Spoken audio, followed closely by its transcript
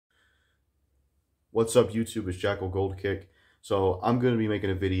What's up, YouTube? It's JackalGoldKick. So I'm going to be making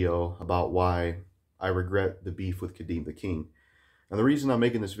a video about why I regret the beef with Kadeem the King. And the reason I'm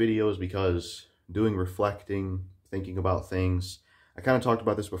making this video is because doing reflecting, thinking about things. I kind of talked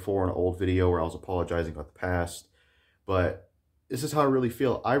about this before in an old video where I was apologizing about the past, but this is how I really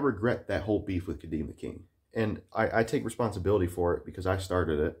feel. I regret that whole beef with Kadeem the King. And I take responsibility for it because I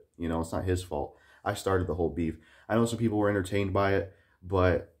started it. You know, it's not his fault. I started the whole beef. I know some people were entertained by it,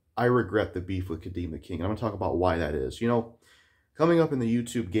 but I regret the beef with Kadeem the King. And I'm going to talk about why that is. You know, coming up in the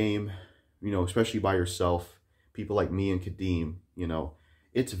YouTube game, you know, especially by yourself, people like me and Kadeem, you know,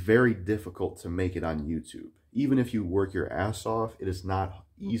 it's very difficult to make it on YouTube. Even if you work your ass off, it is not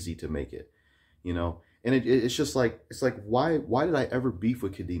easy to make it, you know. And it's just like, why did I ever beef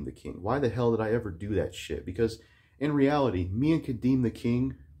with Kadeem the King? Why the hell did I ever do that shit? Because in reality, me and Kadeem the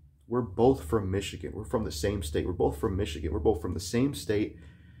King, we're both from Michigan. We're from the same state. We're both from Michigan. We're both from the same state.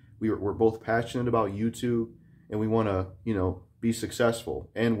 We're both passionate about YouTube, and we want to, you know, be successful.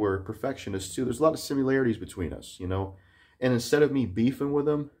 And we're perfectionists too. There's a lot of similarities between us, you know. And instead of me beefing with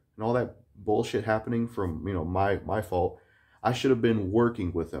him and all that bullshit happening from, you know, my fault, I should have been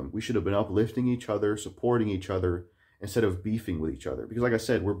working with him. We should have been uplifting each other, supporting each other, instead of beefing with each other. Because like I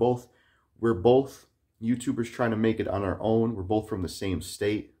said, we're both YouTubers trying to make it on our own. We're both from the same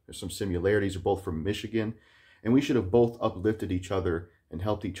state. There's some similarities. We're both from Michigan. And we should have both uplifted each other and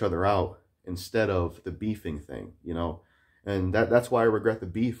helped each other out instead of the beefing thing, you know. And that's why I regret the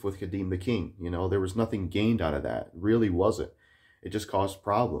beef with Kadeem the King. You know, there was nothing gained out of that. It really wasn't. It just caused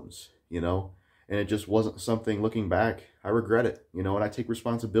problems, you know. And it just wasn't something, looking back, I regret it, you know, and I take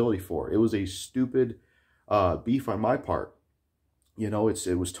responsibility for it. It was a stupid beef on my part. You know,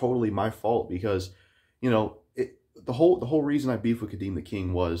 it was totally my fault because, you know, the whole reason I beefed with Kadeem the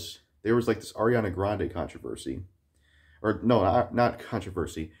King was there was like this Ariana Grande controversy. Or no, not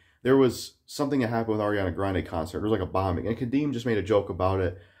controversy. There was something that happened with Ariana Grande concert. There was like a bombing. And Kadeem just made a joke about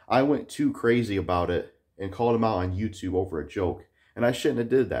it. I went too crazy about it and called him out on YouTube over a joke. And I shouldn't have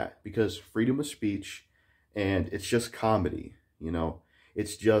did that because freedom of speech, and it's just comedy, you know.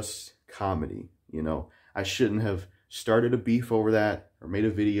 It's just comedy, you know. I shouldn't have started a beef over that or made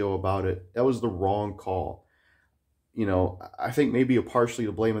a video about it. That was the wrong call. You know, I think maybe a partially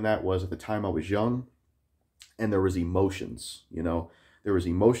to blame in that was at the time I was young and there was emotions, you know. There was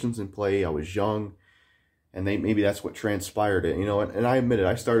emotions in play. I was young, and maybe that's what transpired it, you know. And I admit it,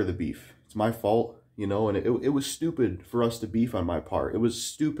 I started the beef. It's my fault. You know, and it was stupid for us to beef on my part. It was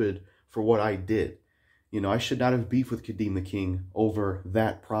stupid for what I did. You know, I should not have beefed with Kadeem the King over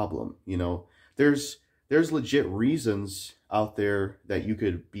that problem. You know, there's legit reasons out there that you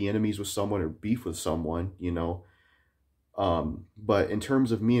could be enemies with someone or beef with someone, you know. But in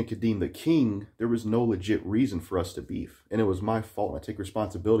terms of me and Kadeem the King, there was no legit reason for us to beef. And it was my fault. I take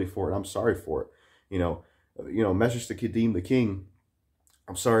responsibility for it. I'm sorry for it. You know, message to Kadeem the King.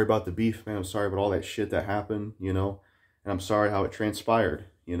 I'm sorry about the beef, man. I'm sorry about all that shit that happened, you know, and I'm sorry how it transpired,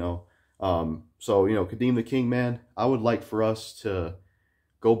 you know. So, you know, Kadeem the King, man, I would like for us to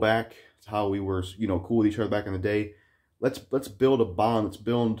go back to how we were, you know, cool with each other back in the day. Let's build a bond. Let's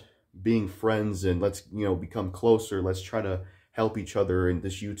build being friends, and let's, you know, become closer. Let's try to help each other in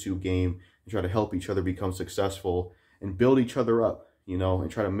this YouTube game and try to help each other become successful and build each other up, you know, and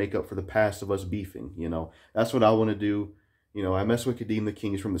try to make up for the past of us beefing, you know. That's what I want to do. You know, I mess with Kadeem the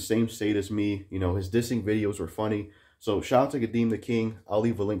King. He's from the same state as me. You know, his dissing videos were funny. So shout out to Kadeem the King. I'll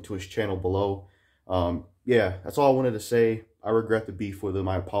leave a link to his channel below. Yeah, that's all I wanted to say. I regret the beef with him.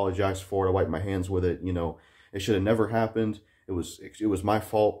 I apologize for it. I wiped my hands with it. You know, it should have never happened. It was my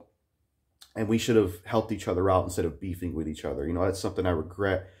fault. And we should have helped each other out instead of beefing with each other. You know, that's something I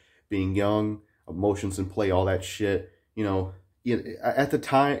regret. Being young, emotions in play, all that shit. You know, at the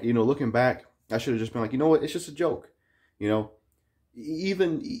time, you know, looking back, I should have just been like, you know what, it's just a joke. You know,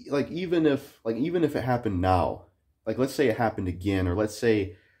 even if it happened now, like let's say it happened again, or let's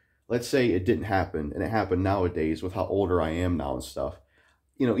say it didn't happen and it happened nowadays with how older I am now and stuff.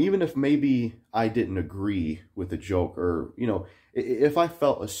 You know, even if maybe I didn't agree with the joke, or, you know, if I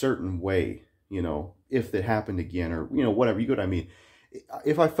felt a certain way, you know, if it happened again, or, you know, whatever, you get what I mean.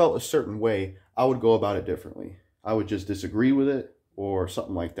 If I felt a certain way, I would go about it differently. I would just disagree with it or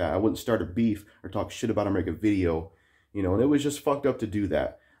something like that. I wouldn't start a beef or talk shit about it or make a video. You know, and it was just fucked up to do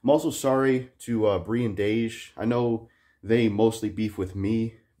that. I'm also sorry to Bree and Dej. I know they mostly beef with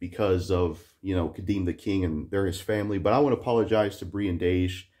me because of, you know, Kadeem the King and they're his family. But I want to apologize to Bree and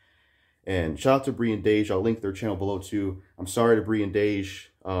Dej. And shout out to Bree and Dej. I'll link their channel below too. I'm sorry to Bree and Dej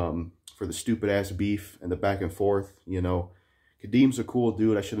for the stupid ass beef and the back and forth. You know, Kadeem's a cool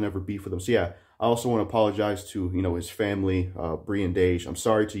dude. I should have never beefed with him. So yeah, I also want to apologize to, you know, his family, Bree and Dej. I'm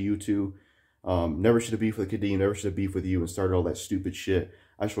sorry to you two. Never should have beef with Kadeem, never should have beef with you and started all that stupid shit.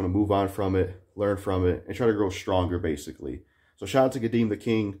 I just want to move on from it, learn from it, and try to grow stronger, basically. So shout out to Kadeem the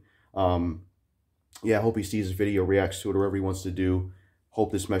King. Yeah, I hope he sees this video, reacts to it, whatever he wants to do.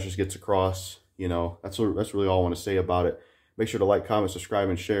 Hope this message gets across. You know, that's really all I want to say about it. Make sure to like, comment, subscribe,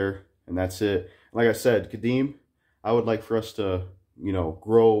 and share. And that's it. Like I said, Kadeem, I would like for us to, you know,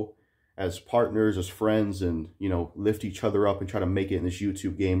 grow as partners, as friends, and, you know, lift each other up and try to make it in this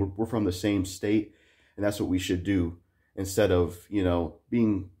YouTube game. We're from the same state, and that's what we should do instead of, you know,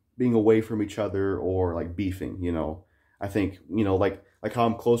 being away from each other or like beefing, you know. I think, you know, like how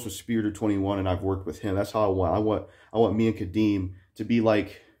I'm close with Spirited 21 and I've worked with him. That's how I want me and Kadeem to be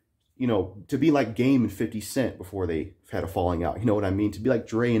like, you know, to be like Game and 50 Cent before they had a falling out. You know what I mean? To be like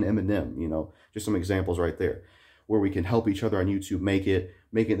Dre and Eminem, you know, just some examples right there where we can help each other on YouTube, make it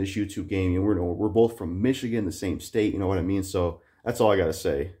in this YouTube game. And we're both from Michigan, the same state, you know what I mean? So that's all I got to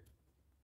say.